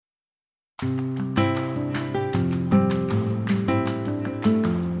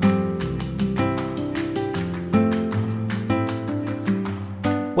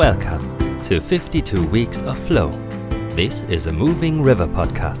Welcome to 52 Weeks of Flow. This is a moving river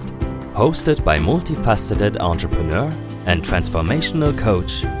podcast, hosted by multifaceted entrepreneur and transformational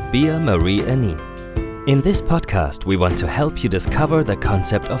coach Bea Marie Anin. In this podcast, we want to help you discover the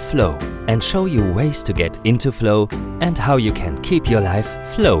concept of flow and show you ways to get into flow and how you can keep your life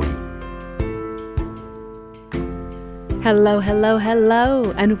flowy. Hello,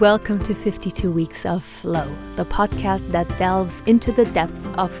 and welcome to 52 Weeks of Flow, the podcast that delves into the depths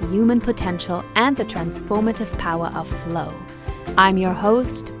of human potential and the transformative power of flow. I'm your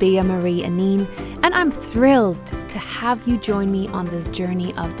host, Bea Marie Anin, and I'm thrilled to have you join me on this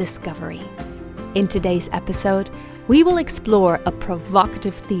journey of discovery. In today's episode, we will explore a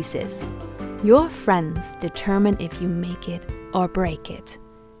provocative thesis. Your friends determine if you make it or break it.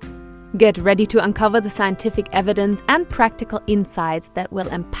 Get ready to uncover the scientific evidence and practical insights that will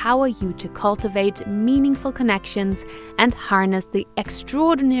empower you to cultivate meaningful connections and harness the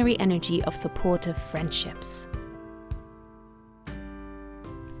extraordinary energy of supportive friendships.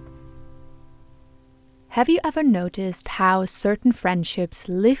 Have you ever noticed how certain friendships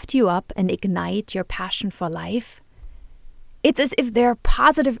lift you up and ignite your passion for life? It's as if their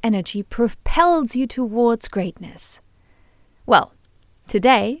positive energy propels you towards greatness. Well,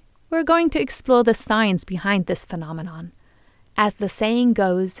 today, we're going to explore the science behind this phenomenon. As the saying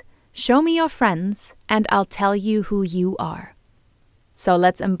goes, show me your friends and I'll tell you who you are. So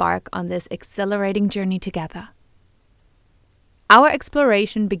let's embark on this exhilarating journey together. Our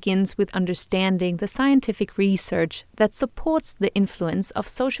exploration begins with understanding the scientific research that supports the influence of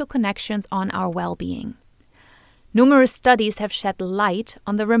social connections on our well-being. Numerous studies have shed light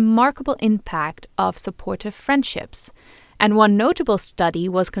on the remarkable impact of supportive friendships. And one notable study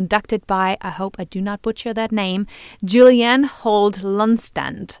was conducted by, I hope I do not butcher that name, Julianne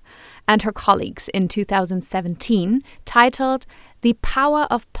Holt-Lundstand and her colleagues in 2017, titled The Power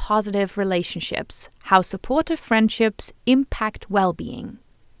of Positive Relationships: How Supportive Friendships Impact Well-Being.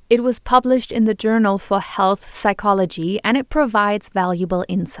 It was published in the Journal for Health Psychology, and it provides valuable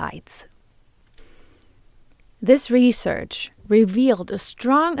insights. This research revealed a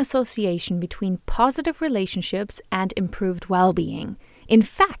strong association between positive relationships and improved well-being. In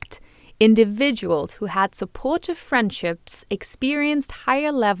fact, individuals who had supportive friendships experienced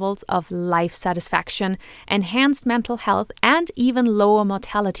higher levels of life satisfaction, enhanced mental health, and even lower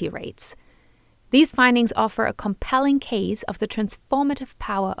mortality rates. These findings offer a compelling case of the transformative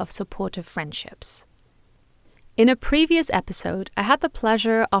power of supportive friendships. In a previous episode, I had the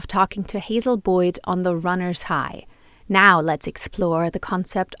pleasure of talking to Hazel Boyd on the runner's high. Now let's explore the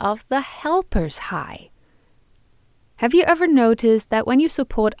concept of the helper's high. Have you ever noticed that when you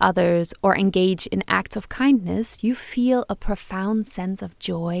support others or engage in acts of kindness, you feel a profound sense of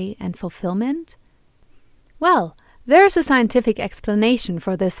joy and fulfillment? Well, there's a scientific explanation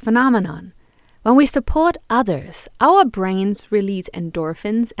for this phenomenon. When we support others, our brains release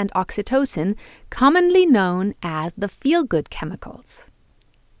endorphins and oxytocin, commonly known as the feel-good chemicals.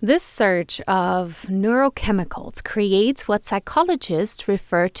 This surge of neurochemicals creates what psychologists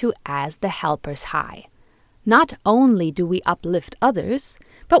refer to as the helper's high. Not only do we uplift others,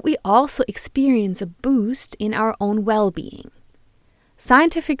 but we also experience a boost in our own well-being.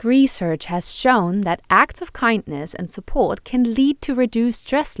 Scientific research has shown that acts of kindness and support can lead to reduced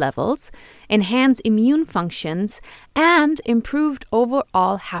stress levels, enhanced immune functions, and improved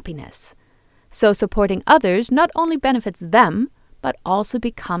overall happiness. So supporting others not only benefits them, but also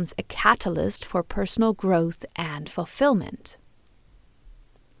becomes a catalyst for personal growth and fulfillment.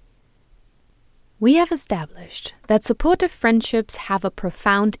 We have established that supportive friendships have a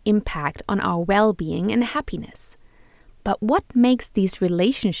profound impact on our well-being and happiness. But what makes these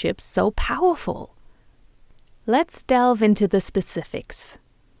relationships so powerful? Let's delve into the specifics.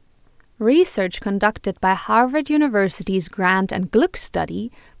 Research conducted by Harvard University's Grant and Gluck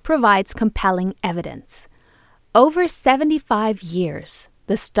study provides compelling evidence. Over 75 years,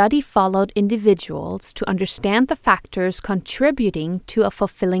 the study followed individuals to understand the factors contributing to a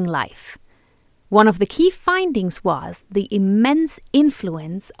fulfilling life. One of the key findings was the immense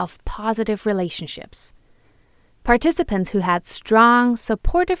influence of positive relationships. Participants who had strong,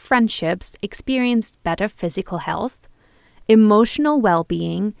 supportive friendships experienced better physical health, emotional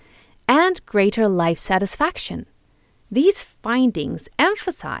well-being, and greater life satisfaction. These findings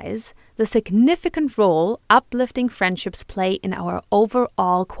emphasize the significant role uplifting friendships play in our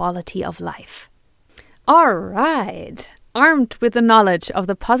overall quality of life. All right. Armed with the knowledge of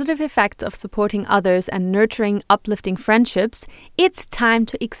the positive effects of supporting others and nurturing uplifting friendships, it's time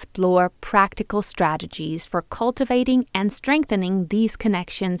to explore practical strategies for cultivating and strengthening these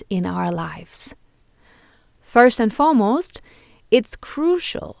connections in our lives. First and foremost, It's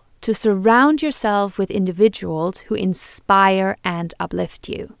crucial to surround yourself with individuals who inspire and uplift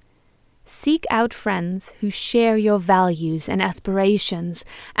you. Seek out friends who share your values and aspirations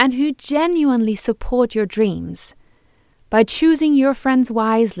and who genuinely support your dreams. By choosing your friends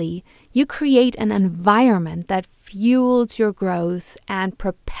wisely, you create an environment that fuels your growth and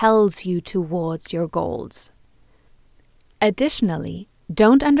propels you towards your goals. Additionally,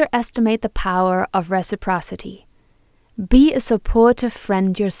 don't underestimate the power of reciprocity. Be a supportive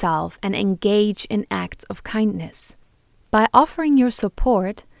friend yourself and engage in acts of kindness. By offering your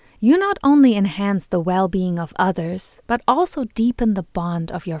support, you not only enhance the well-being of others, but also deepen the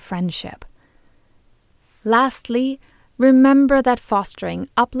bond of your friendship. Lastly, remember that fostering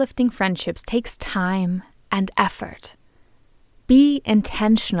uplifting friendships takes time and effort. Be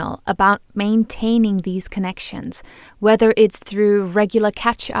intentional about maintaining these connections, whether it's through regular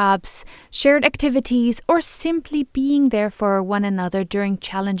catch-ups, shared activities, or simply being there for one another during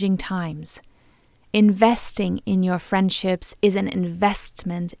challenging times. Investing in your friendships is an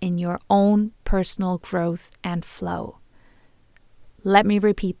investment in your own personal growth and flow. Let me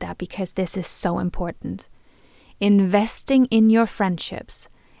repeat that because this is so important. Investing in your friendships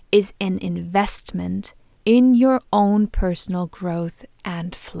is an investment in your own personal growth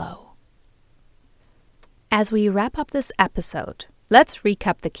and flow. As we wrap up this episode, let's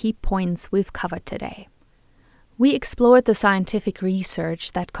recap the key points we've covered today. We explored the scientific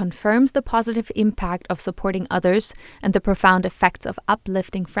research that confirms the positive impact of supporting others and the profound effects of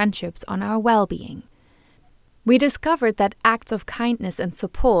uplifting friendships on our well-being. We discovered that acts of kindness and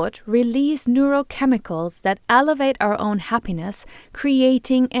support release neurochemicals that elevate our own happiness,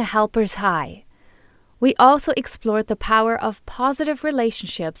 creating a helper's high. We also explored the power of positive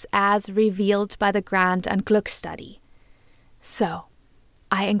relationships as revealed by the Grant and Gluck study. So,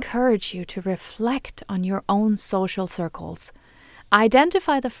 I encourage you to reflect on your own social circles.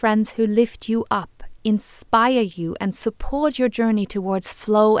 Identify the friends who lift you up, inspire you, and support your journey towards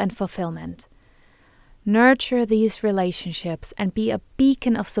flow and fulfillment. Nurture these relationships and be a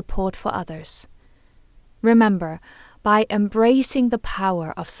beacon of support for others. Remember, by embracing the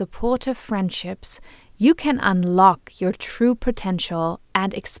power of supportive friendships, you can unlock your true potential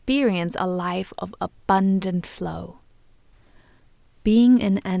and experience a life of abundant flow. Being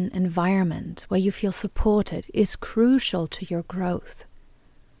in an environment where you feel supported is crucial to your growth.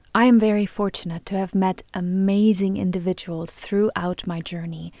 I am very fortunate to have met amazing individuals throughout my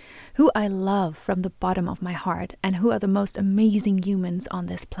journey who I love from the bottom of my heart and who are the most amazing humans on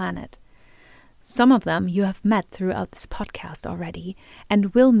this planet. Some of them you have met throughout this podcast already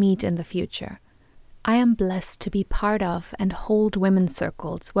and will meet in the future. I am blessed to be part of and hold women's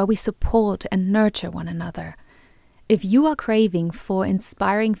circles where we support and nurture one another. If you are craving for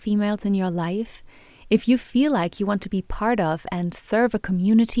inspiring females in your life, if you feel like you want to be part of and serve a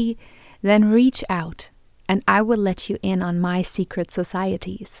community, then reach out and I will let you in on my secret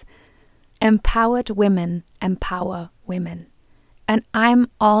societies. Empowered women empower women, and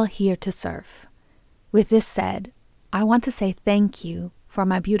I'm all here to serve. With this said, I want to say thank you for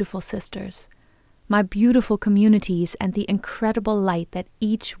my beautiful sisters, my beautiful communities, and the incredible light that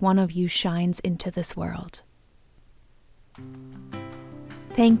each one of you shines into this world.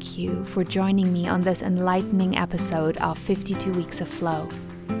 Thank you for joining me on this enlightening episode of 52 Weeks of Flow.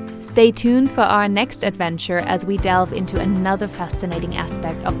 Stay tuned for our next adventure as we delve into another fascinating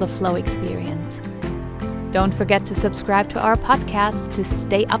aspect of the flow experience. Don't forget to subscribe to our podcast to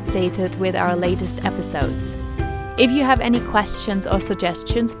stay updated with our latest episodes. If you have any questions or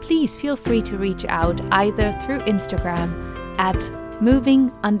suggestions, please feel free to reach out either through Instagram at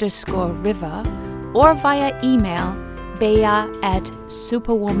moving_river or via email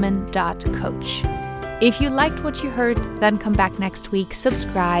bea@superwoman.coach. If you liked what you heard, then come back next week,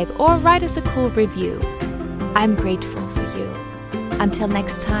 subscribe, or write us a cool review. I'm grateful for you. Until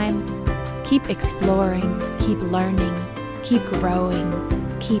next time, keep exploring, keep learning, keep growing,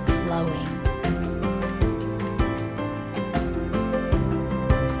 keep flowing.